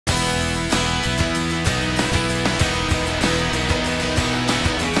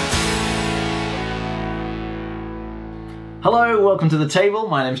Hello, welcome to the table.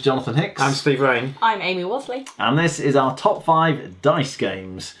 My name's Jonathan Hicks. I'm Steve Rain. I'm Amy Wasley. And this is our top 5 dice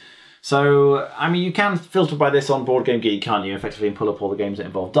games. So, I mean, you can filter by this on Board Game Geek, can't you? Effectively, and pull up all the games that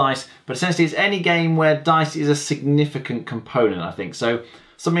involve dice. But essentially, it's any game where dice is a significant component, I think. So,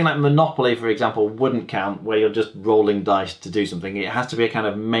 something like Monopoly, for example, wouldn't count where you're just rolling dice to do something. It has to be a kind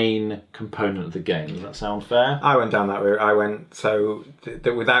of main component of the game. Does that sound fair? I went down that route. I went so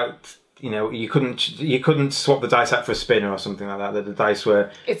that without, you couldn't swap the dice out for a spinner or something like that. That the dice were.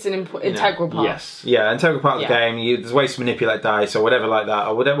 It's an integral part. Yes. Yeah, integral part of the game. There's ways to manipulate dice or whatever like that,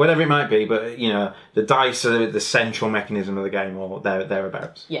 or whatever it might be. But the dice are the central mechanism of the game, or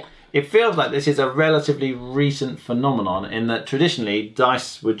thereabouts. Yeah. It feels like this is a relatively recent phenomenon in that traditionally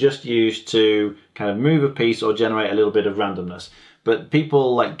dice were just used to kind of move a piece or generate a little bit of randomness. But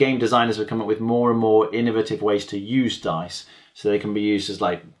people like game designers have come up with more and more innovative ways to use dice. So they can be used as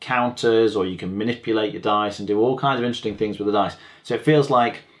like counters, or you can manipulate your dice and do all kinds of interesting things with the dice. So it feels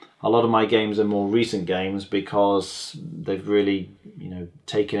like a lot of my games are more recent games because they've really,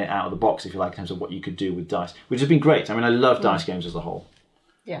 taken it out of the box, if you like, in terms of what you could do with dice, which has been great. I mean, I love dice games as a whole.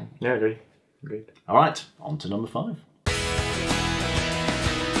 Yeah. Yeah, agreed. All right, on to number 5.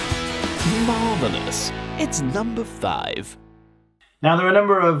 Marvellous. It's number 5. Now, there are a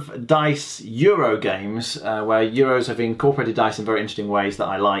number of dice Euro games where Euros have incorporated dice in very interesting ways that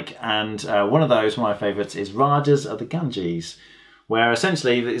I like. And one of those, one of my favourites, is Rajas of the Ganges, where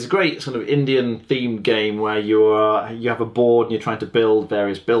essentially it's a great sort of Indian-themed game where you have a board and you're trying to build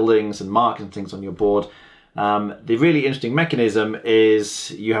various buildings and markers and things on your board. The really interesting mechanism is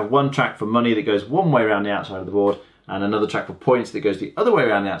you have one track for money that goes one way around the outside of the board and another track for points that goes the other way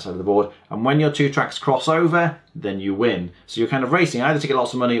around the outside of the board, and when your two tracks cross over, then you win. So you're kind of racing either to get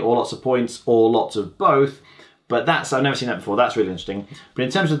lots of money or lots of points or lots of both. But I've never seen that before. That's really interesting. But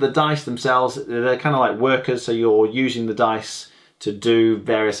in terms of the dice themselves, they're kind of like workers, so you're using the dice to do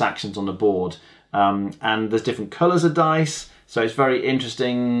various actions on the board. And there's different colours of dice, so it's very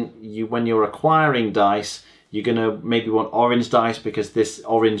interesting. When you're acquiring dice, you're going to maybe want orange dice because this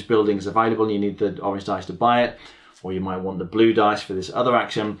orange building is available and you need the orange dice to buy it. Or you might want the blue dice for this other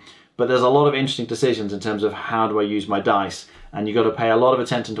action. But there's a lot of interesting decisions in terms of how do I use my dice, and you've got to pay a lot of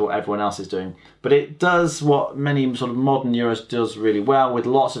attention to what everyone else is doing. But it does what many sort of modern Euros does really well, with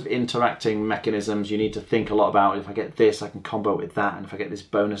lots of interacting mechanisms. You need to think a lot about, if I get this, I can combo it with that, and if I get this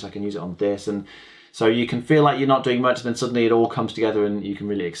bonus, I can use it on this. And so you can feel like you're not doing much, then suddenly it all comes together and you can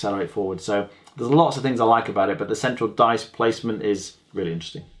really accelerate forward. So there's lots of things I like about it, but the central dice placement is really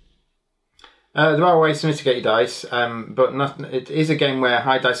interesting. There are ways to mitigate your dice, but it is a game where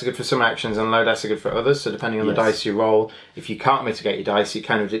high dice are good for some actions and low dice are good for others. So depending on the dice you roll, if you can't mitigate your dice, it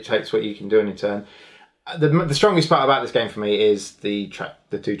kind of dictates what you can do in a turn. The strongest part about this game for me is the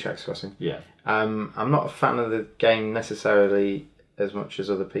two tracks crossing. Yeah. I'm not a fan of the game necessarily as much as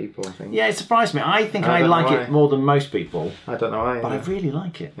other people, I think. Yeah, it surprised me. I think I like it more than most people. I don't know why. But I really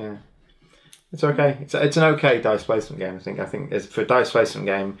like it. Yeah. It's okay. It's an okay dice placement game, I think. I think for a dice placement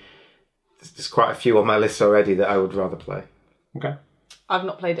game, there's quite a few on my list already that I would rather play. Okay. I've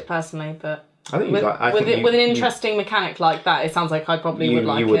not played it personally, but I think with an interesting mechanic like that, it sounds like I probably would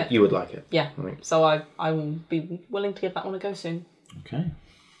like it. You would like it. Yeah. So I will be willing to give that one a go soon. Okay.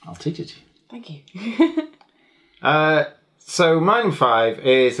 I'll teach it to you. Thank you. So my number 5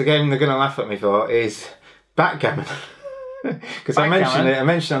 is a game they're going to laugh at me for, is Backgammon. Because I mentioned it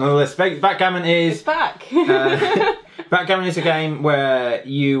on the list. Backgammon is... It's back. Backgammon is a game where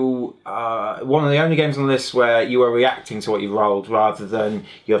you are one of the only games on the list where you are reacting to what you've rolled rather than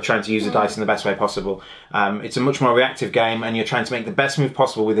you're trying to use the dice in the best way possible. It's a much more reactive game and you're trying to make the best move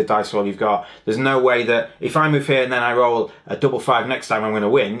possible with the dice roll you've got. There's no way that if I move here and then I roll a double 5 next time I'm going to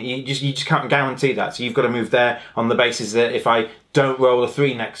win. You just can't guarantee that. So you've got to move there on the basis that if I don't roll a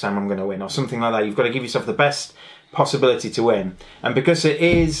 3 next time I'm going to win or something like that. You've got to give yourself the best possibility to win. And because it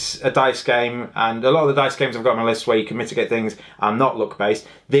is a dice game, and a lot of the dice games I've got on my list where you can mitigate things are not luck based,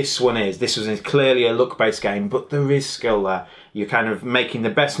 this one is. This was clearly a luck based game, but there is skill there. You're kind of making the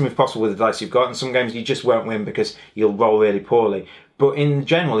best move possible with the dice you've got, and some games you just won't win because you'll roll really poorly. But in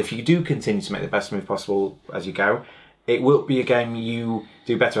general, if you do continue to make the best move possible as you go, it will be a game you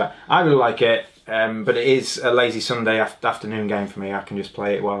do better at. I really like it, but it is a lazy Sunday afternoon game for me. I can just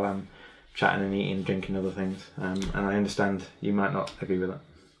play it while I'm chatting and eating, drinking other things, and I understand you might not agree with that.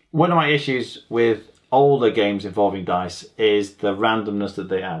 One of my issues with older games involving dice is the randomness that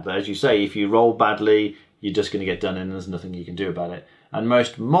they add. As you say, if you roll badly, you're just going to get done in and there's nothing you can do about it. And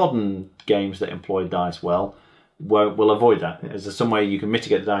most modern games that employ dice well will avoid that. Is there some way you can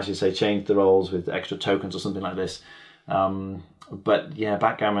mitigate the dice? You say change the rolls with extra tokens or something like this. But yeah,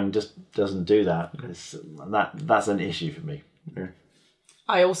 backgammon just doesn't do that. That's an issue for me. Yeah.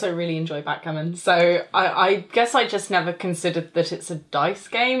 I also really enjoy backgammon, so I guess I just never considered that it's a dice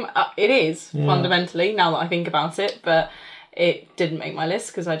game. It is, fundamentally, now that I think about it, but it didn't make my list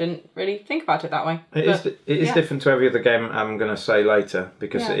because I didn't really think about it that way. It is different to every other game I'm going to say later,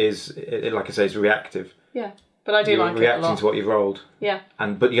 because like I say, it's reactive. Yeah, but I do like it a lot. You're reacting to what you've rolled. Yeah.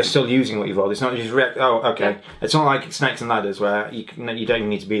 But you're still using what you've rolled. It's not just react. Oh, okay. Yeah. It's not like Snakes and Ladders where you don't even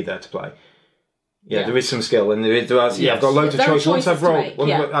need to be there to play. Yeah, there is some skill, and I've got loads of choices. Once I've rolled,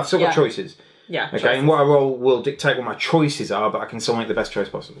 I've still got choices. Yeah. Okay, choices. And what I roll will dictate what my choices are, but I can still make the best choice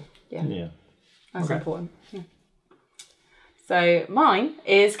possible. Yeah. That's important. Yeah. So mine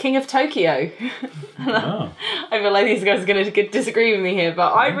is King of Tokyo. I feel like these guys are going to disagree with me here,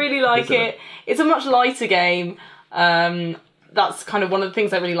 but I really like it. It's a much lighter game. That's kind of one of the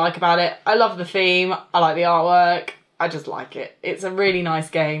things I really like about it. I love the theme. I like the artwork. I just like it. It's a really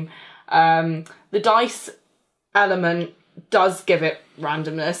nice game. The dice element does give it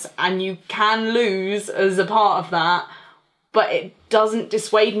randomness, and you can lose as a part of that, but it doesn't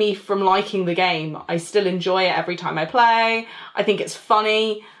dissuade me from liking the game. I still enjoy it every time I play. I think it's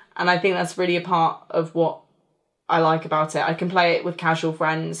funny, and I think that's really a part of what I like about it. I can play it with casual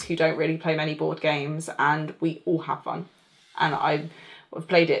friends who don't really play many board games, and we all have fun. And I've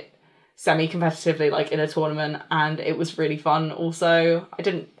played it semi-competitively, like in a tournament, and it was really fun also. I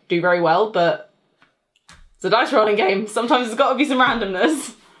didn't do very well, but it's a dice rolling game. Sometimes there's got to be some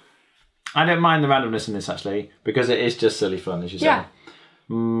randomness. I don't mind the randomness in this, actually, because it is just silly fun, as you say. Yeah.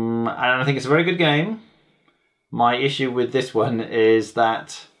 And I think it's a very good game. My issue with this one is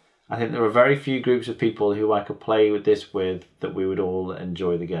that I think there are very few groups of people who I could play with this with that we would all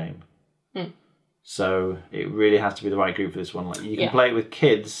enjoy the game. So it really has to be the right group for this one. Like, you can play it with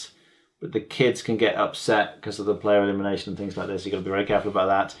kids, but the kids can get upset because of the player elimination and things like this. You've got to be very careful about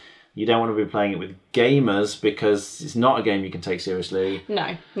that. You don't want to be playing it with gamers because it's not a game you can take seriously.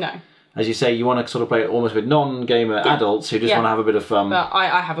 No. As you say, you want to sort of play it almost with non-gamer adults who just want to have a bit of fun. But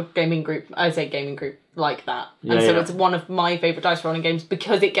I have a gaming group, like that. And so it's one of my favourite dice rolling games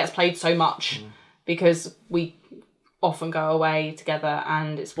because it gets played so much. Because we often go away together,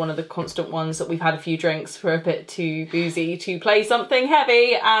 and it's one of the constant ones that we've had a few drinks, we're a bit too boozy to play something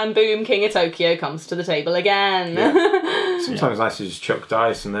heavy, and boom, King of Tokyo comes to the table again. Sometimes I like to just chuck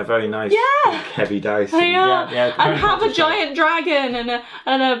dice, and they're very nice, big, heavy dice. And have a giant dragon and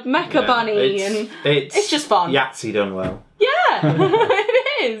a mecha bunny, and it's just fun. Yahtzee done well. Yeah,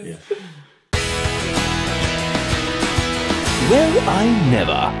 it is. Well, I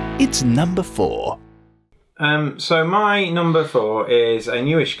never. It's number 4. So my number 4 is a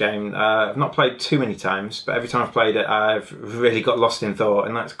newish game. I've not played too many times, but every time I've played it, I've really got lost in thought,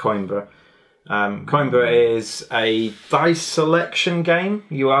 and that's Coimbra. Coimbra is a dice selection game.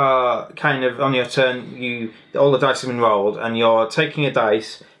 You are kind of on your turn. All the dice have been rolled, and you're taking a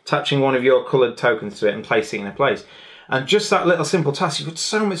dice, attaching one of your coloured tokens to it, and placing it in a place. And just that little simple task, you've got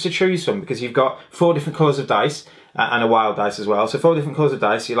so much to choose from because you've got 4 different colours of dice. And a wild dice as well. So 4 different colours of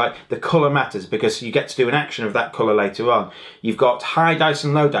dice. You like the colour matters because you get to do an action of that colour later on. You've got high dice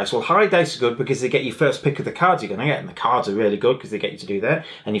and low dice. Well, high dice are good because they get you first pick of the cards you're going to get, and the cards are really good because they get you to do that.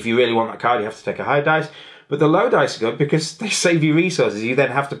 And if you really want that card, you have to take a high dice. But the low dice are good because they save you resources. You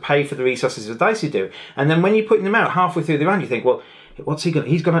then have to pay for the resources of the dice you do. And then when you're putting them out halfway through the round, you think, well, what's he going?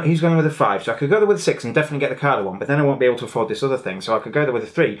 He's going with a 5, so I could go there with a 6 and definitely get the card I want. But then I won't be able to afford this other thing, so I could go there with a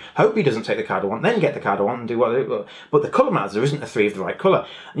 3. Hope he doesn't take the card I want, then get the card I want and do what. But the colour matters. There isn't a 3 of the right colour,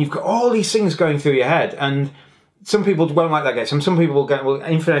 and you've got all these things going through your head. And some people won't like that game. Some people will get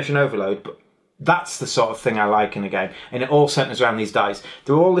information overload. But that's the sort of thing I like in a game, and it all centres around these dice.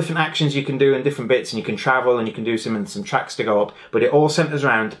 There are all different actions you can do and different bits, and you can travel and you can do some tracks to go up, but it all centres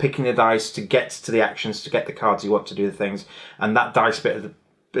around picking the dice to get to the actions, to get the cards you want to do the things, and that dice bit of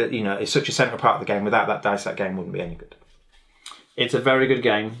is such a central part of the game. Without that dice, that game wouldn't be any good. It's a very good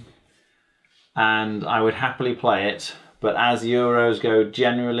game, and I would happily play it. But as Euros go,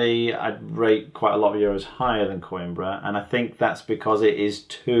 generally, I'd rate quite a lot of Euros higher than Coimbra, and I think that's because it is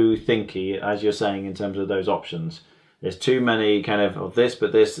too thinky, as you're saying, in terms of those options. There's too many kind of this,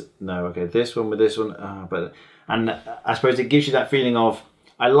 but this, no, okay, this one with this one, and I suppose it gives you that feeling of,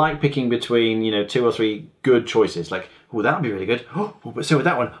 I like picking between, 2 or 3 good choices, like, oh, that would be really good, oh, but so with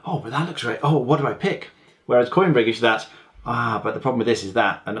that one, oh, but that looks great, oh, what do I pick? Whereas Coimbra gives you that, but the problem with this is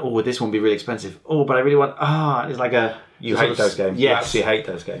that, and oh, this one would be really expensive, oh, but I really want, it's like a... You hate those games. Yes. You hate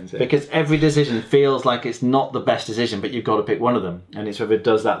those games. Yeah. Because every decision feels like it's not the best decision, but you've got to pick one of them. And it's whoever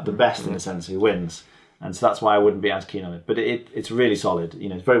does that the best, in a sense, who wins. And so that's why I wouldn't be as keen on it. But it's really solid.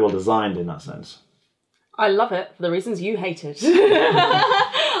 It's very well designed in that sense. I love it for the reasons you hate it.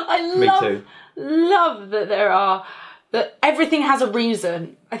 I love that everything has a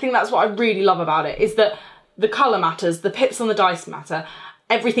reason. I think that's what I really love about it, is that the colour matters, the pips on the dice matter,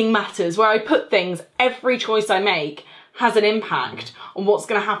 everything matters. Where I put things, every choice I make has an impact on what's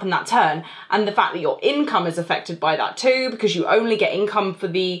going to happen that turn. And the fact that your income is affected by that too, because you only get income for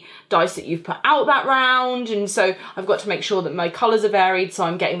the dice that you've put out that round. And so I've got to make sure that my colours are varied, so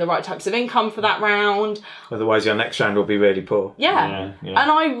I'm getting the right types of income for that round. Otherwise your next round will be really poor. Yeah. And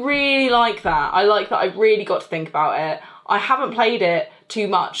I really like that. I like that I really got to think about it. I haven't played it too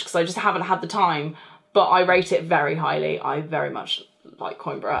much because I just haven't had the time, but I rate it very highly. I very much like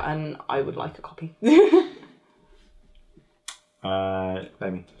Coimbra and I would like a copy.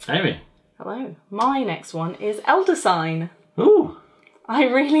 Amy. Hello. My next one is Elder Sign. Ooh. I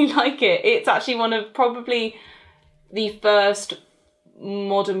really like it. It's actually one of probably the first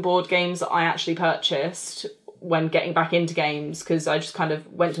modern board games that I actually purchased when getting back into games, because I just kind of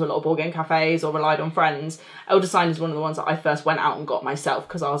went to a lot of board game cafes or relied on friends. Elder Sign is one of the ones that I first went out and got myself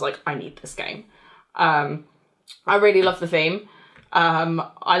because I was like, I need this game. I really love the theme.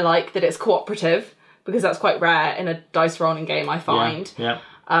 I like that it's cooperative, because that's quite rare in a dice rolling game, I find. Yeah.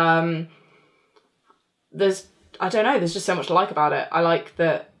 There's just so much to like about it. I like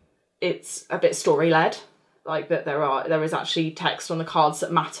that it's a bit story-led, like that there is actually text on the cards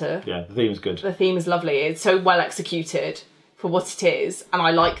that matter. Yeah, the theme's good. The theme is lovely. It's so well executed for what it is, and I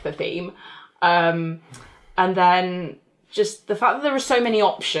like the theme. And then just the fact that there are so many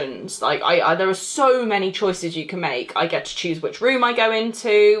options, like there are so many choices you can make. I get to choose which room I go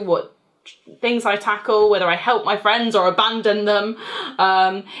into, what things I tackle, whether I help my friends or abandon them.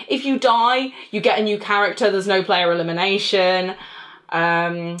 If you die, you get a new character. There's no player elimination.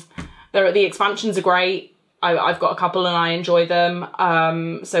 The expansions are great. I've got a couple and I enjoy them.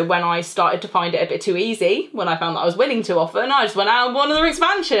 So when I started to find it a bit too easy, when I found that I was winning too often, I just went out and bought another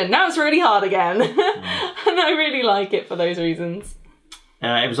expansion. Now it's really hard again. And I really like it for those reasons.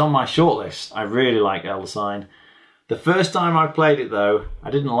 It was on my shortlist. I really like Elder Sign. The first time I played it, though,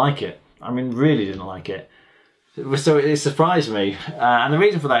 I didn't like it. I mean, really didn't like it. So it surprised me. And the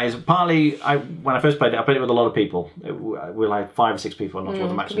reason for that is partly, when I first played it, I played it with a lot of people. We were like 5 or 6 people. I'm not sure what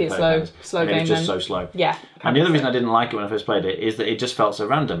the maximum player was. Slow game, it was just so slow. Yeah. And the other reason I didn't like it when I first played it is that it just felt so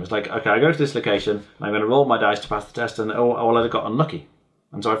random. It's like, okay, I go to this location, and I'm going to roll my dice to pass the test, and I got unlucky.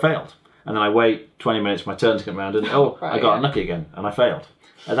 And so I failed. And then I wait 20 minutes for my turn to come around, and I got unlucky again, and I failed.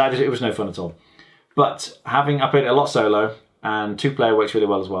 It was no fun at all. But I played it a lot solo, and 2-player works really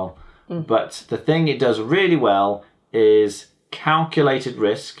well as well. But the thing it does really well is calculated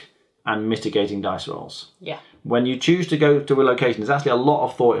risk and mitigating dice rolls. Yeah. When you choose to go to a location, there's actually a lot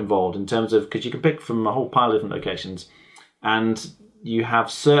of thought involved in terms of, because you can pick from a whole pile of different locations, and you have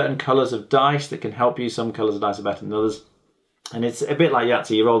certain colours of dice that can help you. Some colours of dice are better than others. And it's a bit like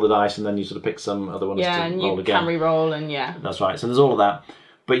Yahtzee. You roll the dice and then you sort of pick some other ones to roll again. Yeah, and you can re-roll and yeah. That's right. So there's all of that.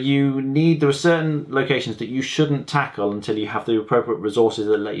 But there are certain locations that you shouldn't tackle until you have the appropriate resources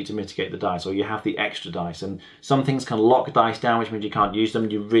that let you to mitigate the dice, or you have the extra dice. And some things can lock dice down, which means you can't use them.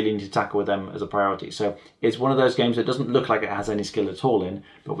 You really need to tackle with them as a priority. So it's one of those games that doesn't look like it has any skill at all in,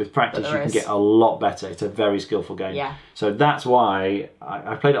 but with practice you can get a lot better. It's a very skillful game. Yeah. So that's why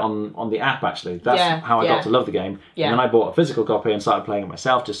I played it on the app, actually. That's how I got to love the game. Yeah. And then I bought a physical copy and started playing it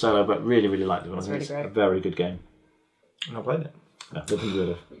myself, just solo, but really, really liked it. I think it's a very good game. I played it. No, nothing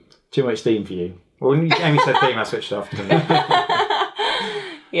good. Too much theme for you. Well, when Amy said theme, I switched off.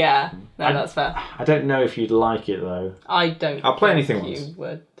 Yeah, that's fair. I don't know if you'd like it, though. I'll play anything once. You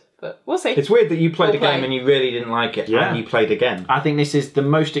would, but we'll see. It's weird that you played a game and you really didn't like it, and you played again. I think this is the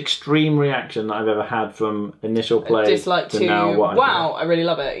most extreme reaction that I've ever had from initial play dislike to now. Wow, I really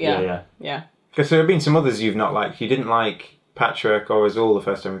love it. Yeah. Because there have been some others you've not liked. You didn't like Patchwork or Azul the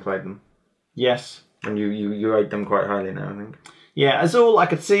first time we played them. Yes. And you rate them quite highly now, I think. Yeah, Azul, I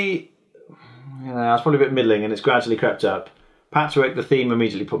could see, it's probably a bit middling and it's gradually crept up. Patchwork, the theme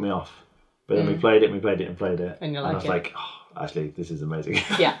immediately put me off. But then we played it. And I was like, actually, this is amazing.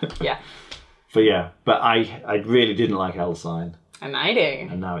 Yeah. But I really didn't like Elder Sign. And I do.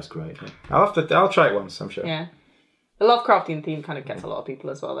 And now it's great. I'll try it once, I'm sure. Yeah. The Lovecraftian theme kind of gets a lot of people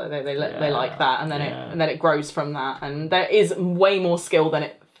as well. They like that, and then it grows from that. And there is way more skill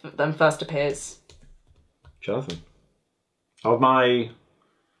than first appears. Jonathan. Of my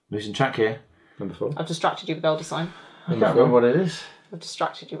losing track here. Number 4. I've distracted you with Elder Sign. I can't remember what it is. I've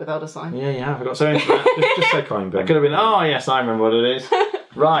distracted you with Elder Sign. Yeah, I got so into that. just say Coimbra. I could have been, yes, I remember what it is.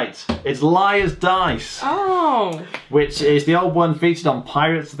 Right, it's Liar's Dice. Oh. Which is the old one featured on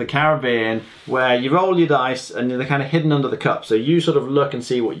Pirates of the Caribbean, where you roll your dice and they're kind of hidden under the cup. So you sort of look and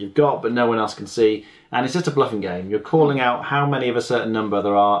see what you've got, but no one else can see. And it's just a bluffing game. You're calling out how many of a certain number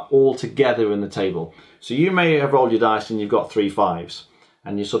there are all together in the table. So you may have rolled your dice and you've got 3 5s.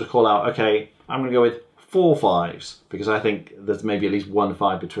 And you sort of call out, okay, I'm going to go with 4 5s, because I think there's maybe at least 1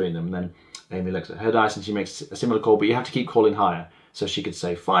 5 between them. And then Amy looks at her dice and she makes a similar call, but you have to keep calling higher. So she could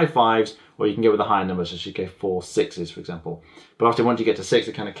say 5 5s, or you can go with a higher number, so she could go 4 6s, for example. But often once you get to 6,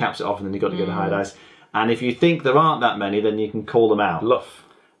 it kind of caps it off, and then you've got to go to higher dice. And if you think there aren't that many, then you can call them out. Bluff.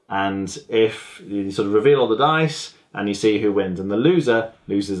 And if you sort of reveal all the dice, and you see who wins, and the loser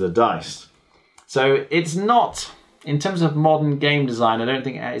loses a dice. So it's not, in terms of modern game design, I don't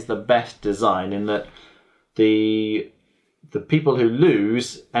think it is the best design, in that the people who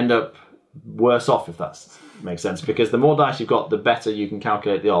lose end up worse off, if that makes sense, because the more dice you've got, the better you can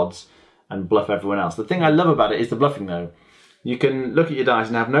calculate the odds and bluff everyone else. The thing I love about it is the bluffing, though. You can look at your dice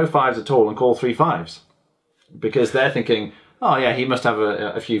and have no 5s at all and call 3 5s, because they're thinking, oh yeah, he must have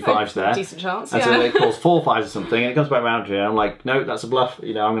a few 5s there. Decent chance, and so they calls 4 5s or something, and it comes back around to you. I'm like, no, that's a bluff.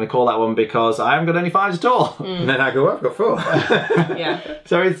 You know, I'm going to call that one because I haven't got any 5s at all. And then I go, I've got 4. Yeah.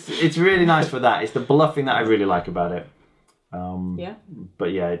 So it's really nice for that. It's the bluffing that I really like about it. Yeah.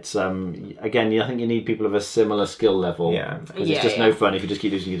 But yeah, it's again, I think you need people of a similar skill level. Yeah. Because it's just no fun if you just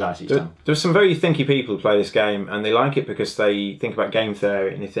keep losing your dice each time. There's some very thinky people who play this game, and they like it because they think about game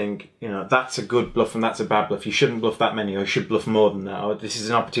theory, and they think, you know, that's a good bluff and that's a bad bluff. You shouldn't bluff that many, or you should bluff more than that. Or this is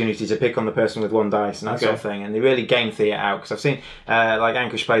an opportunity to pick on the person with 1 dice and that sort of thing. And they really game theory it out, because I've seen, like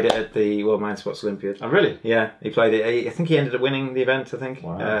Ankush played it at the World Mind Sports Olympiad. Oh, really? Yeah, he played it. I think he ended up winning the event, I think.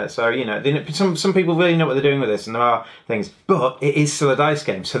 Wow. So, you know, some people really know what they're doing with this, and there are things. But it is still a dice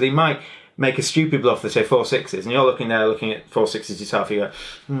game, so they might make a stupid bluff that say 4 6s, and you're looking at 4 6s yourself, you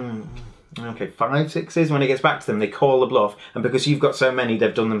go, okay, 5 6s. When it gets back to them, they call the bluff, and because you've got so many,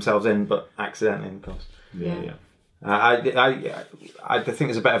 they've done themselves in, but accidentally, of course. Yeah. I think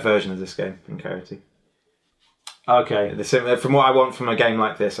there's a better version of this game than Clarity. Okay. From what I want from a game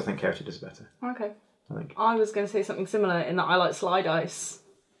like this, I think Clarity does better. Okay. I think. I was going to say something similar in that I like Sly Dice,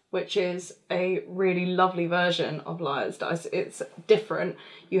 which is a really lovely version of Liar's Dice. It's different.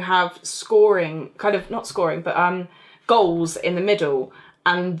 You have scoring, kind of, not scoring, but goals in the middle,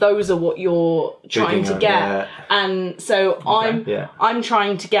 and those are what you're trying to get. Yeah. And so I'm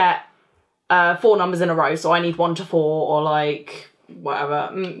trying to get 4 numbers in a row, so I need 1 to 4, or like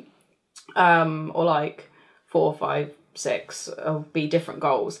whatever, or like 4, 5, 6 will be different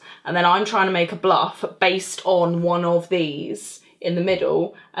goals. And then I'm trying to make a bluff based on one of these in the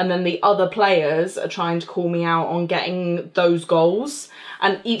middle, and then the other players are trying to call me out on getting those goals,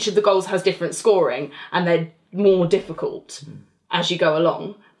 and each of the goals has different scoring, and they're more difficult as you go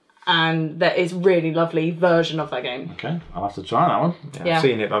along, and that is really lovely version of that game. Okay, I'll have to try that one. Yeah, I've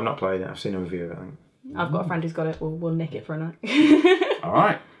seen it, but I've not played it. I've seen a review of it, I think. I've got a friend who's got it. We'll nick it for a night. All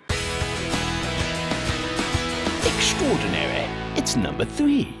right. Extraordinary. It's number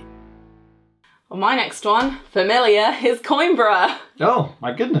 3. Well, my next one, familiar, is Coimbra. Oh,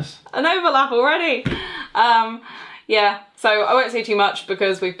 my goodness. An overlap already. Yeah, so I won't say too much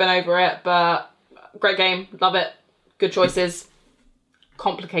because we've been over it, but great game, love it, good choices,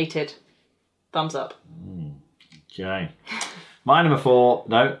 complicated, thumbs up. Okay. My number 4,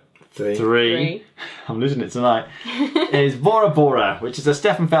 no, 3. I'm losing it tonight. Is Bora Bora, which is a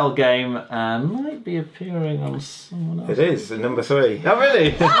Stefan Feld game and might be appearing on someone else. It is, number 3. Oh,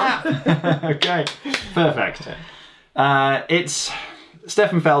 really? Okay, perfect. It's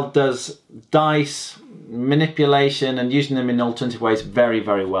Stefan Feld does dice manipulation and using them in alternative ways very,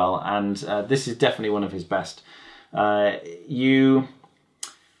 very well, and this is definitely one of his best.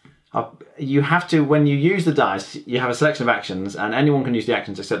 You have to, when you use the dice, you have a selection of actions, and anyone can use the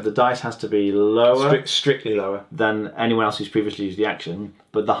actions, except the dice has to be lower, strictly lower, than anyone else who's previously used the action.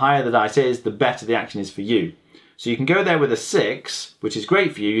 But the higher the dice is, the better the action is for you. So you can go there with a 6, which is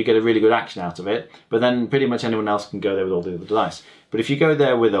great for you. You get a really good action out of it. But then pretty much anyone else can go there with all the other dice. But if you go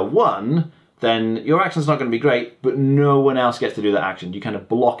there with a 1, then your action's not going to be great, but no one else gets to do that action. You kind of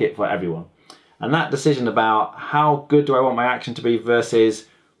block it for everyone. And that decision about how good do I want my action to be versus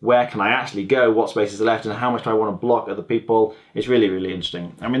where can I actually go, what spaces are left, and how much do I want to block other people is really, really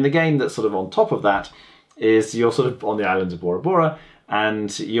interesting. I mean, the game that's sort of on top of that is you're sort of on the islands of Bora Bora,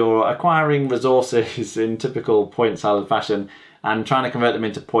 and you're acquiring resources in typical point salad fashion and trying to convert them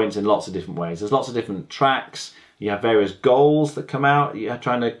into points in lots of different ways. There's lots of different tracks. You have various goals that come out you're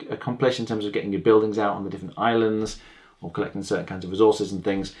trying to accomplish in terms of getting your buildings out on the different islands or collecting certain kinds of resources and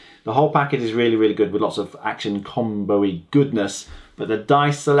things. The whole package is really, really good with lots of action combo-y goodness. But the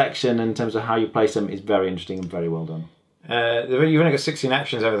dice selection in terms of how you place them is very interesting and very well done. You've only got 16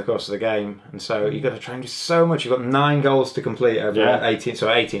 actions over the course of the game, and so you've got to try and do so much. You've got 9 goals to complete over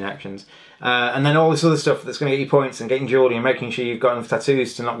 18 actions. And then all this other stuff that's going to get you points and getting jewellery and making sure you've got enough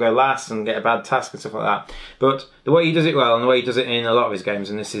tattoos to not go last and get a bad task and stuff like that. But the way he does it well, and the way he does it in a lot of his games,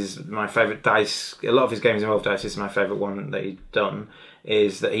 and this is my favourite dice, a lot of his games involve dice, this is my favourite one that he's done,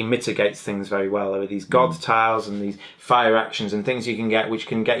 is that he mitigates things very well. There are these god tiles and these fire actions and things you can get which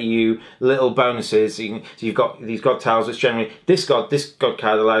can get you little bonuses. So you've got these god tiles which generally, this god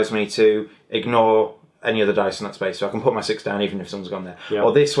card allows me to ignore any other dice in that space, so I can put my 6 down even if someone's gone there. Yep.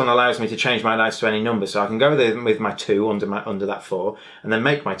 Or this one allows me to change my dice to any number, so I can go there with my 2 under that 4 and then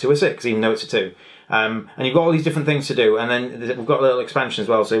make my 2 a 6 even though it's a 2. And you've got all these different things to do, and then we've got a little expansion as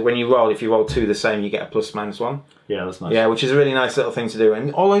well. So when you roll, if you roll 2 the same, you get a ±1. Yeah, that's nice. Yeah, which is a really nice little thing to do,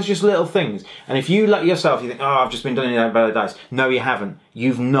 and all those just little things. And if you let yourself, you think, oh, I've just been doing bad dice. No, you haven't.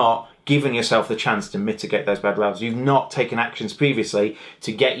 You've not given yourself the chance to mitigate those bad rolls. You've not taken actions previously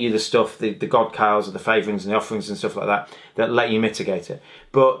to get you the stuff, the god cows or the favourings and the offerings and stuff like that let you mitigate it.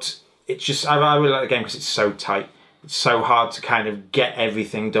 But it's just, I really like the game because it's so tight. It's so hard to kind of get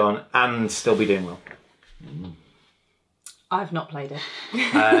everything done and still be doing well. I've not played it.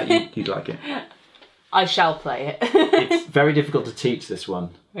 You'd like it. I shall play it. It's very difficult to teach this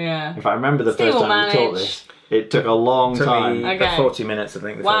one. Yeah. If I remember the first time you taught this, it took a long time. About 40 minutes, I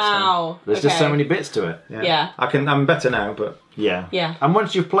think. The first time. There's just so many bits to it. Yeah. I'm better now, but yeah. And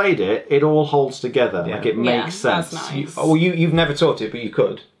once you've played it, it all holds together. Yeah. Like it makes sense. That's nice. You've never taught it, but you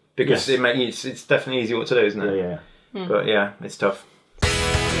could because it's definitely easy what to do, isn't it? Yeah. But yeah, it's tough.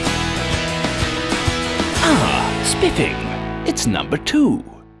 Spiffing. It's number 2.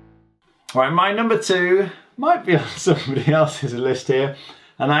 All right, my number 2 might be on somebody else's list here,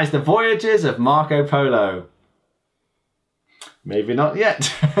 and that is The Voyages of Marco Polo. Maybe not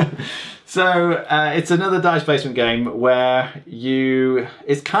yet. So it's another dice placement game where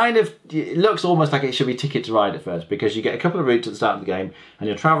it looks almost like it should be Ticket to Ride at first, because you get a couple of routes at the start of the game and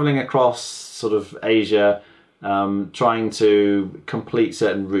you're travelling across sort of Asia, trying to complete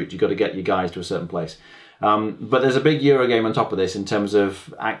certain routes. You've got to get your guys to a certain place. But there's a big Euro game on top of this in terms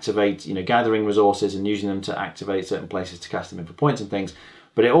of gathering resources and using them to activate certain places to cast them in for points and things.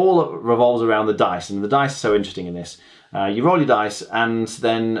 But it all revolves around the dice, and the dice are so interesting in this. You roll your dice, and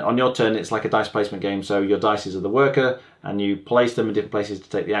then on your turn it's like a dice placement game, so your dice are the worker, and you place them in different places to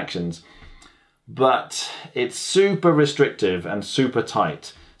take the actions. But it's super restrictive and super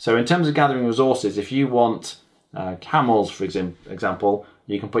tight. So in terms of gathering resources, if you want camels, for example,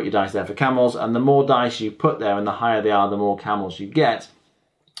 you can put your dice there for camels, and the more dice you put there and the higher they are, the more camels you get.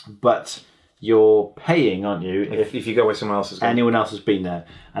 But you're paying, aren't you, if you go where someone else has gone. Anyone else has been there.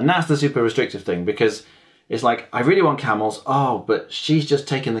 And that's the super restrictive thing, because it's like, I really want camels. Oh, but she's just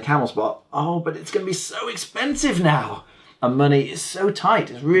taken the camel spot. Oh, but it's going to be so expensive now. And money is so tight.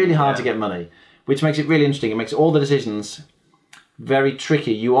 It's really hard to get money, which makes it really interesting. It makes all the decisions very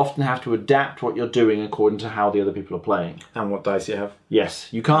tricky. You often have to adapt what you're doing according to how the other people are playing. And what dice you have.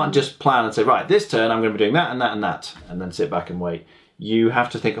 Yes. You can't just plan and say, right, this turn I'm going to be doing that and that and that, and then sit back and wait. You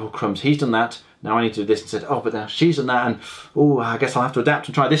have to think, oh, crumbs, he's done that. Now I need to do this instead. Oh, but now she's done that, and oh, I guess I'll have to adapt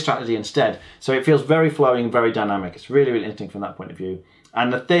and try this strategy instead. So it feels very flowing, very dynamic. It's really, really interesting from that point of view.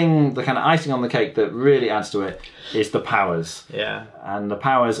 And the kind of icing on the cake that really adds to it is the powers. Yeah. And the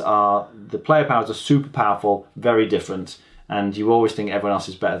player powers are super powerful, very different, and you always think everyone else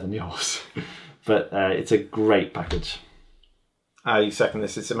is better than yours. But it's a great package. I second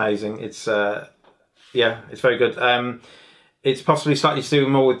this. It's amazing. It's it's very good. It's possibly slightly to do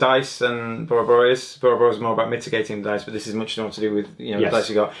more with dice than Bora Bora is. Bora Bora is more about mitigating the dice, but this is much more to do with the dice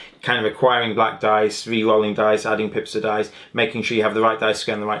you got. Kind of acquiring black dice, re-rolling dice, adding pips to dice, making sure you have the right dice to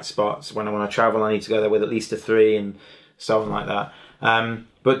go in the right spots. When I want to travel, I need to go there with at least a 3 and so on like that.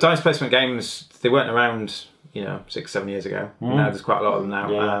 But dice placement games, they weren't around 6-7 years ago. Now there's quite a lot of them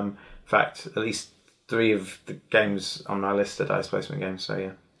now. Yeah. In fact, at least 3 of the games on my list are dice placement games. So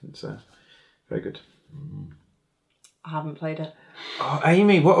yeah, it's very good. I haven't played it. Oh,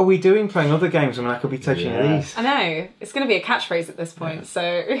 Amy, what are we doing playing other games when I could be touching these? I know. It's going to be a catchphrase at this point,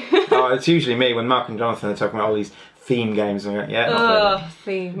 so... It's usually me when Mark and Jonathan are talking about all these theme games. And I'm like,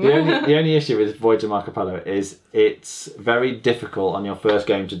 theme. The only issue with Voyage of Marco Polo is it's very difficult on your first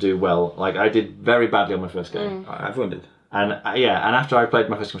game to do well. Like, I did very badly on my first game. I've wondered. And and after I played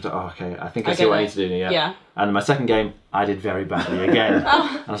my first game, I thought, okay, I think I see what I need to do now. Yeah. And my second game, I did very badly again. And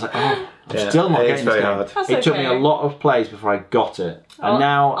I was like, I'm still not it's getting very this game. hard. That's It took me okay. a lot of plays before I got it. And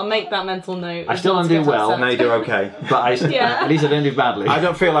now I'll make that mental note. I still don't do well. Now you do okay. but Yeah. at least I don't do badly. I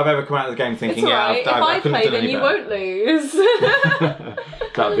don't feel I've ever come out of the game It's thinking, alright. yeah, If I couldn't play, have done then any you better. won't lose.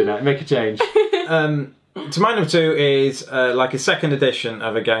 That would be nice. Make a change. So my number 2 is like a second edition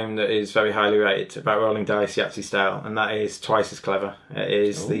of a game that is very highly rated about rolling dice Yahtzee style, and that is Twice as Clever. It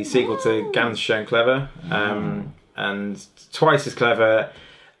is the sequel to Ganz Schön Clever, and Twice as Clever,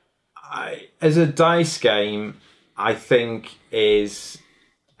 as a dice game, I think is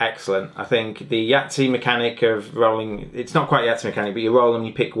excellent. I think the Yahtzee mechanic of rolling, it's not quite Yahtzee mechanic, but you roll and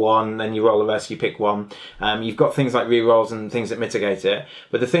you pick one, then you roll the rest, you pick one. You've got things like re-rolls and things that mitigate it.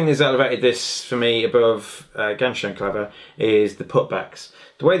 But the thing that's elevated this for me above Ganz Schön Clever is the putbacks.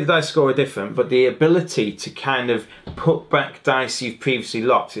 The way the dice score are different, but the ability to kind of put back dice you've previously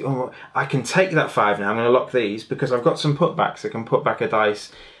locked. Oh, I can take that 5 now, I'm going to lock these because I've got some putbacks. I can put back a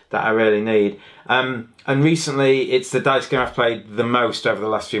dice that I really need. And recently, it's the dice game I've played the most over the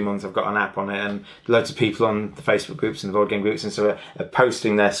last few months. I've got an app on it, and loads of people on the Facebook groups and the board game groups and so are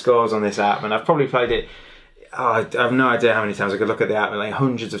posting their scores on this app. And I've probably played it, I have no idea how many times. I could look at the app, like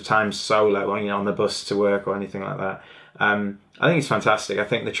hundreds of times solo, on the bus to work or anything like that. I think it's fantastic. I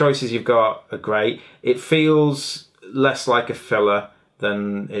think the choices you've got are great. It feels less like a filler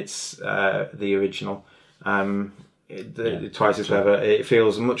than it's the original. Twice as Clever. It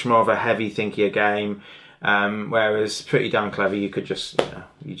feels much more of a heavy, thinkier game. Whereas Pretty Darn Clever, you could just have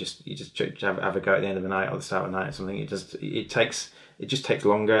a go at the end of the night or the start of the night or something. It just takes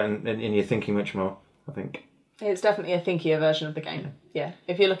longer, and you're thinking much more, I think. It's definitely a thinkier version of the game. Yeah,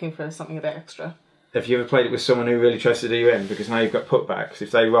 if you're looking for something a bit extra. Have you ever played it with someone who really tries to do you in? Because now you've got putbacks.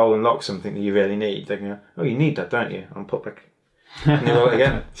 If they roll and lock something that you really need, they can go, oh, you need that, don't you? On putback. And you roll it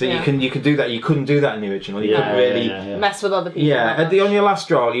again. So you can do that. You couldn't do that in the original. You couldn't really mess with other people. Yeah, on your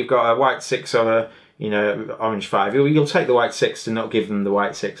last roll, you've got a white 6 or a orange 5. You'll take the white 6 to not give them the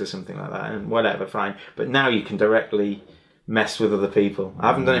white 6 or something like that, and whatever, fine. But now you can directly mess with other people. I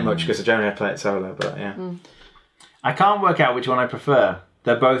haven't done it much because I generally play it solo, but yeah. I can't work out which one I prefer.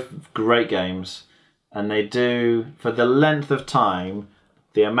 They're both great games, and they do, for the length of time,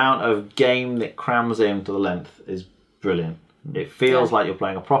 the amount of game that crams into the length is brilliant. It feels like you're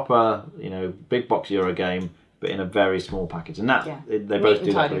playing a proper, big box Euro game, but in a very small package, and they both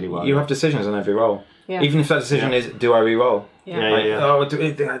do that really well. You have decisions on every roll, Yeah. even if that decision is, do I re-roll? Yeah. Oh,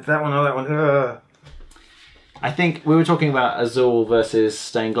 that one or that one. I think we were talking about Azul versus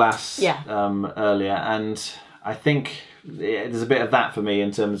Stained Glass earlier, and I think there's a bit of that for me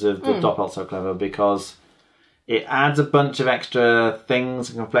in terms of the Doppelt So Clever, because it adds a bunch of extra things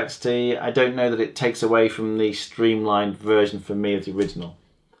and complexity. I don't know that it takes away from the streamlined version for me of the original.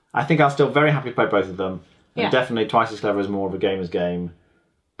 I think I'll still very happy play both of them. Yeah. And definitely Twice as Clever is more of a gamer's game.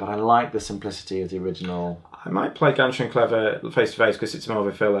 But I like the simplicity of the original. I might play Ganz Schön Clever face to face because it's more of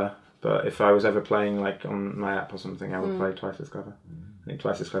a filler. But if I was ever playing like on my app or something, I would play Twice as Clever. I think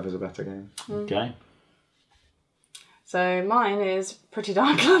Twice as Clever is a better game. Okay. So mine is Pretty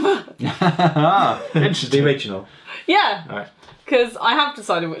Darn Clever. Interesting. The original. Yeah. Right. Because I have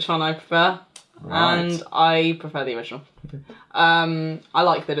decided which one I prefer. Right. And I prefer the original. I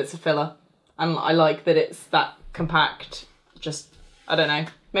like that it's a filler. And I like that it's that compact. Just, I don't know.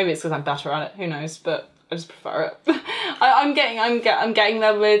 Maybe it's because I'm better at it. Who knows? But I just prefer it. I'm getting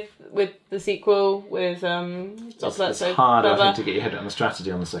there with the sequel with It's hard, I think, to get your head around the strategy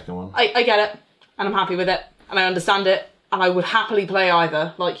on the second one. I get it, and I'm happy with it, and I understand it, and I would happily play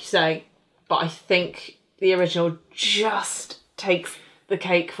either, like you say. But I think the original just takes the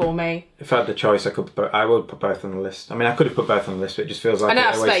cake for me. If I had the choice, I would put both on the list. I mean, I could have put both on the list, but it just feels like I don't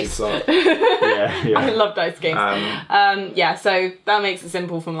a have wasted space. slot. I love dice games. So that makes it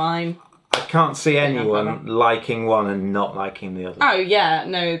simple for mine. I can't see anyone liking one and not liking the other. Oh yeah,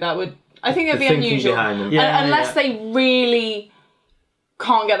 no, that would. I think it'd be thinking unusual, behind them. unless they really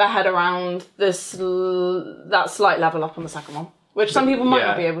can't get their head around that slight level up on the second one, which some people might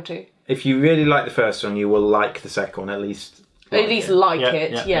not be able to. If you really like the first one, you will like the second one at least. At least like Yeah,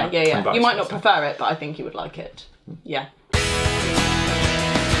 it. yeah. Yeah. You might not prefer it, but I think you would like it. Yeah.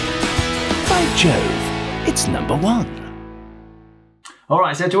 By Jove, it's number 1. All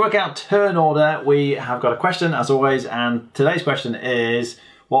right, so to work out turn order, we have got a question, as always, and today's question is,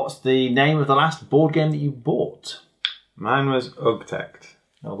 what's the name of the last board game that you bought? Mine was Ugtect.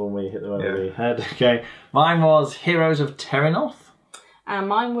 Hold on, we hit the one over the head. Okay. Mine was Heroes of Terranoth. And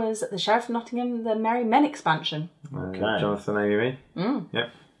mine was The Sheriff of Nottingham, the Merry Men expansion. Okay. Jonathan, Amy, me.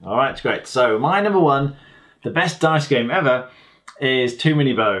 All right, great. So my number 1, The best dice game ever is Too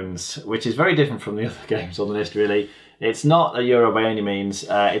Many Bones, which is very different from the other games on the list, really. It's not a Euro by any means.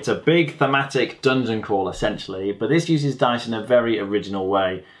 It's a big thematic dungeon crawl, essentially, but this uses dice in a very original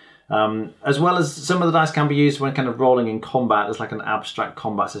way. As well as some of the dice can be used when kind of rolling in combat. There's like an abstract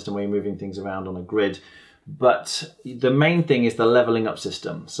combat system where you're moving things around on a grid. But the main thing is the leveling up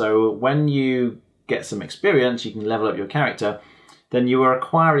system. So when you get some experience, you can level up your character, then you are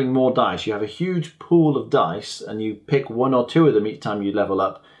acquiring more dice. You have a huge pool of dice and you pick 1 or 2 of them each time you level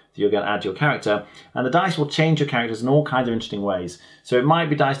up that you're going to add to your character. And the dice will change your characters in all kinds of interesting ways. So it might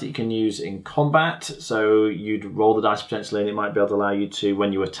be dice that you can use in combat. So you'd roll the dice potentially and it might be able to allow you to,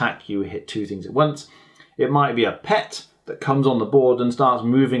 when you attack, you hit 2 things at once. It might be a pet that comes on the board and starts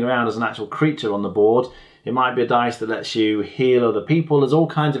moving around as an actual creature on the board. It might be a dice that lets you heal other people. There's all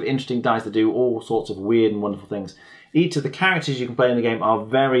kinds of interesting dice that do all sorts of weird and wonderful things. Each of the characters you can play in the game are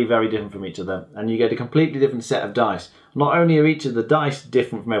very, very different from each other, and you get a completely different set of dice. Not only are each of the dice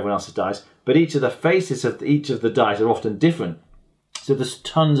different from everyone else's dice, but each of the faces of each of the dice are often different. So there's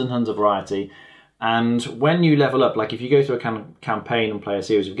tons and tons of variety. And when you level up, like if you go through a campaign and play a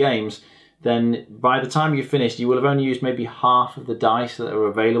series of games, then by the time you've finished, you will have only used maybe half of the dice that are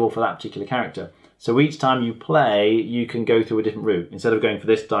available for that particular character. So each time you play, you can go through a different route. Instead of going for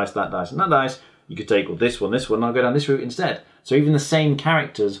this dice, and that dice, you could take, well, this one, and I'll go down this route instead. So even the same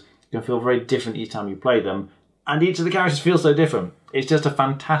characters can feel very different each time you play them. And each of the characters feel so different. It's just a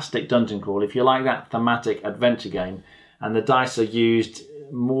fantastic dungeon crawl. If you like that thematic adventure game, and the dice are used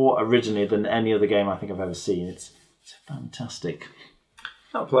more originally than any other game I think I've ever seen, it's fantastic.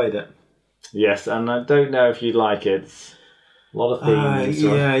 I've played it. Yes, and I don't know if you'd like it. It's a lot of themes.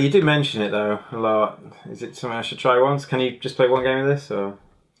 Yeah, you do mention it though a lot. Is it something I should try once? Can you just play one game of this? Or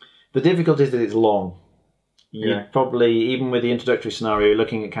the difficulty is that it's long. Yeah. You'd probably, even with the introductory scenario, you're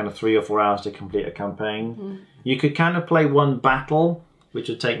looking at kind of 3 or 4 hours to complete a campaign. You could kind of play one battle, which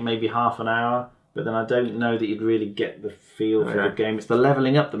would take maybe half an hour, but then I don't know that you'd really get the feel for the game. It's the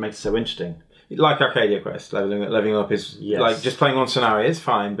levelling up that makes it so interesting. Like Arcadia Quest, leveling up is like just playing one scenario is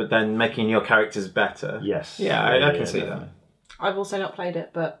fine, but then making your characters better. Yes. Yeah, I can see that. I've also not played it,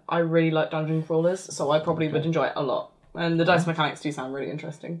 but I really like dungeon crawlers, so I probably would enjoy it a lot. And the dice mechanics do sound really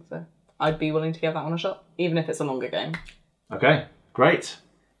interesting, so I'd be willing to give that one a shot, even if it's a longer game. Okay, great.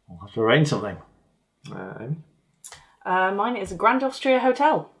 We'll have to arrange something. Amy? Mine is Grand Austria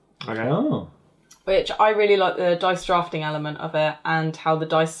Hotel. Okay. Oh. Which I really like the dice drafting element of it, and how the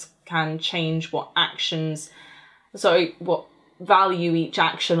dice can change what value each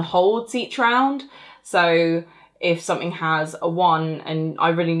action holds each round. So if something has a 1 and I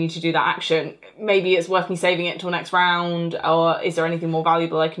really need to do that action, maybe it's worth me saving it till next round, or is there anything more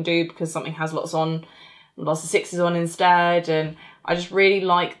valuable I can do because something has lots of 6s on instead. And I just really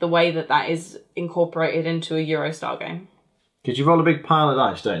like the way that is incorporated into a Euro style game. Because you roll a big pile of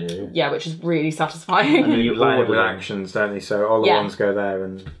dice, don't you? Yeah, which is really satisfying. And then you line it with actions, don't they? So all the ones go there.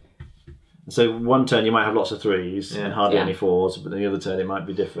 And so one turn you might have lots of 3s and hardly any 4s, but then the other turn it might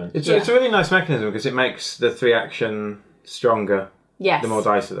be different. It's a really nice mechanism because it makes the 3 action stronger the more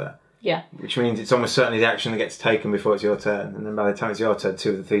dice are there. Yeah. Which means it's almost certainly the action that gets taken before it's your turn. And then by the time it's your turn,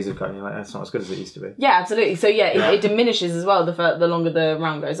 2 of the 3s have gone. You're like, that's not as good as it used to be. Yeah, absolutely. So it diminishes as well the longer the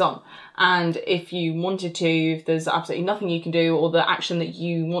round goes on. And if you wanted to, if there's absolutely nothing you can do, or the action that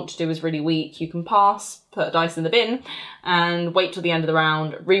you want to do is really weak, you can pass, put a dice in the bin, and wait till the end of the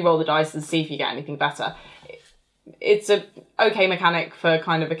round, re-roll the dice and see if you get anything better. It's a okay mechanic for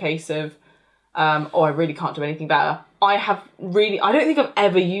kind of a case of, I really can't do anything better. I don't think I've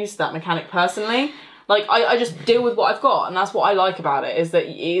ever used that mechanic personally. Like, I just deal with what I've got, and that's what I like about it, is that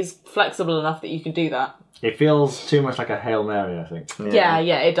it is flexible enough that you can do that. It feels too much like a Hail Mary, I think. Yeah,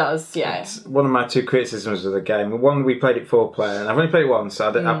 it does, yeah. It's one of my 2 criticisms of the game. One, we played it 4-player, and I've only played it once, so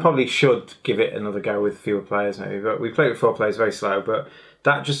I probably should give it another go with fewer players maybe, but we played it with 4 players, very slow, but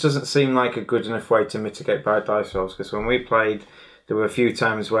that just doesn't seem like a good enough way to mitigate bad dice rolls, because when we played, there were a few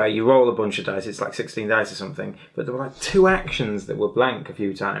times where you roll a bunch of dice, it's like 16 dice or something, but there were like 2 actions that were blank a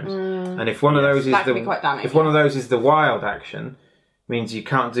few times. And if one of those is the wild action, means you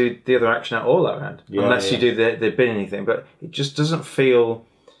can't do the other action at all that round, unless you do the bin anything. But it just doesn't feel.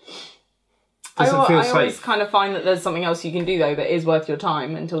 I always kind of find that there's something else you can do though that is worth your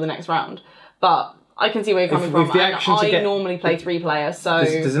time until the next round. But I can see where you're coming from. I normally play 3 players, so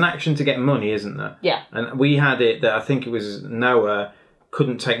there's an action to get money, isn't there? Yeah. And we had it that I think it was Noah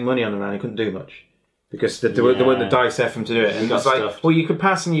couldn't take money on the round. He couldn't do much. Because there weren't the dice there for him to do it. And it's like, well, you could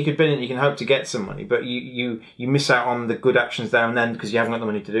pass and you could bin it and you can hope to get some money, but you miss out on the good actions there and then because you haven't got the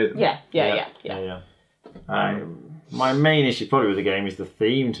money to do them. Yeah. My main issue probably with the game is the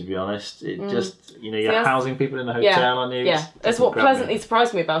theme, to be honest. It just, you're housing people in a hotel on you. Yeah, that's what pleasantly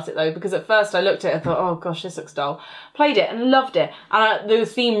surprised me about it, though, because at first I looked at it and thought, oh gosh, this looks dull. Played it and loved it. And the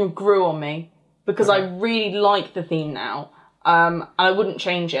theme grew on me, because I really like the theme now. And I wouldn't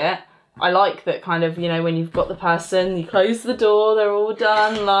change it. I like that kind of, when you've got the person, you close the door, they're all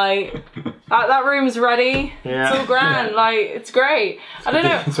done, like, that room's ready, it's all grand, like, it's great. I don't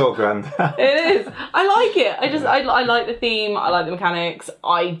know. It's all grand. It is. I like it. I like the theme, I like the mechanics.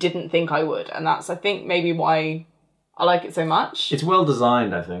 I didn't think I would, and that's, I think, maybe why I like it so much. It's well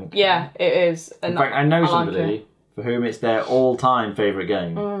designed, I think. Yeah, it is. In fact, I know somebody for whom it's their all-time favourite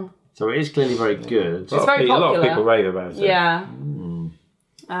game. So it is clearly very good. It's very popular. A lot of people rave about it. Yeah.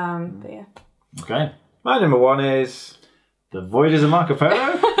 But yeah. Okay. My number 1 is The Voyages of Marco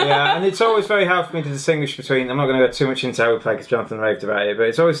Polo. Yeah, and it's always very hard for me to distinguish between. I'm not going to go too much into how we play because Jonathan raved about it, but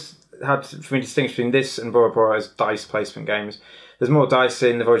it's always hard for me to distinguish between this and Bora Bora as dice placement games. There's more dice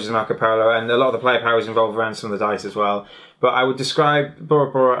in The Voyages of Marco Polo, and a lot of the player power is involved around some of the dice as well. But I would describe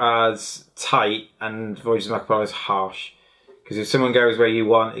Bora Bora as tight and Voyages of Marco Polo as harsh. Because if someone goes where you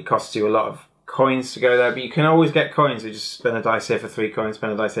want, it costs you a lot of coins to go there, but you can always get coins. You just spend a dice here for 3 coins,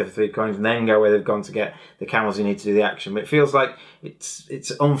 spend a dice here for 3 coins, and then go where they've gone to get the camels you need to do the action. But it feels like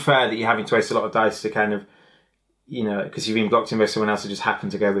it's unfair that you're having to waste a lot of dice to kind of, because you've been blocked in by someone else who just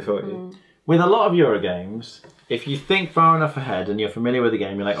happened to go before you. With a lot of Euro games, if you think far enough ahead and you're familiar with the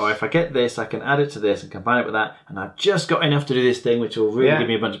game, you're like, oh, if I get this, I can add it to this and combine it with that, and I've just got enough to do this thing, which will really give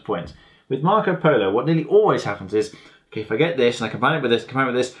me a bunch of points. With Marco Polo, what nearly always happens is, okay, if I get this and I combine it with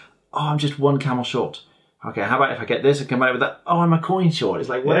this, oh, I'm just 1 camel short. Okay, how about if I get this and combine it with that? Oh, I'm a coin short. It's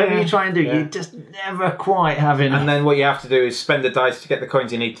like, whatever you try and do, you just never quite have enough. And then what you have to do is spend the dice to get the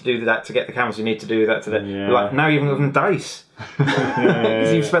coins you need to do that, to get the camels you need to do that, like, now you've given dice.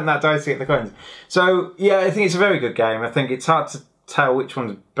 Because you've spent that dice to get the coins. So, yeah, I think it's a very good game. I think it's hard to tell which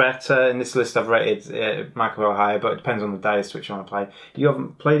one's better. In this list I've rated Marco Polo higher, but it depends on the dice which you want to play. You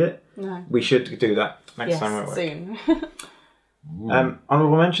haven't played it? No. We should do that next time. Soon.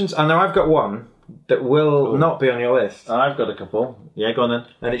 Honourable mentions? I know I've got one that will not be on your list. I've got a couple. Yeah, go on then.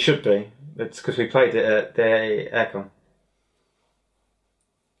 And it should be. It's because we played it at the Aircon.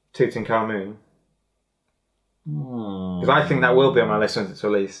 Tutankhamun. Because I think that will be on my list once it's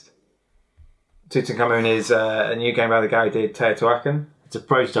released. Tutankhamun is a new game by the guy who did Teotihuacan. It's a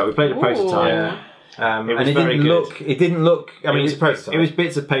prototype. We played a prototype. Yeah. It didn't look. I mean, it's a prototype. It was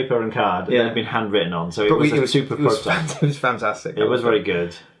bits of paper and card that had been handwritten on, so it was a super prototype. It was fantastic. It was very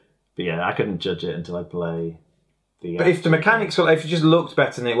good. But yeah, I couldn't judge it until I play the. But if the mechanics, if it just looked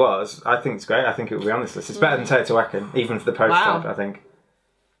better than it was, I think it's great. I think it would be on this list. It's better than Teotihuacan, even for the prototype. Wow. I think.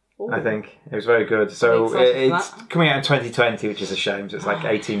 Ooh. I think it was very good. So it's coming out in 2020, which is a shame. So it's like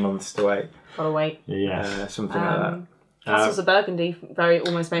 18 months to wait. Gotta wait. Yeah, something like that. Castles of Burgundy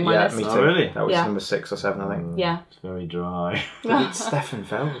almost made my list. Me too. Oh, really? That was number 6 or 7, I think. Yeah. It's very dry. It's Stefan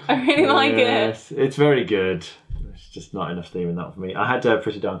Feld. I really like it. It's very good. It's just not enough theme in that for me. I had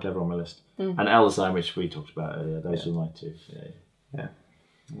Pretty Darn Clever on my list. And Eldersign, which we talked about earlier. Those were my 2. Yeah.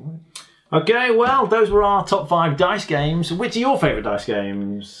 Okay, well, those were our top 5 dice games. Which are your favourite dice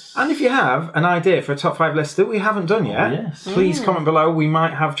games? And if you have an idea for a top 5 list that we haven't done yet, please comment below. We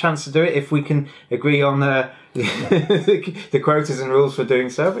might have a chance to do it if we can agree on the quotas and rules for doing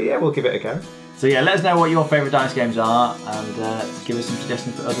so. But yeah, we'll give it a go. So yeah, let us know what your favourite dice games are and give us some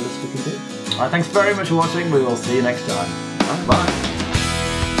suggestions for other lists we can do. Alright, thanks very much for watching. We will see you next time. Bye.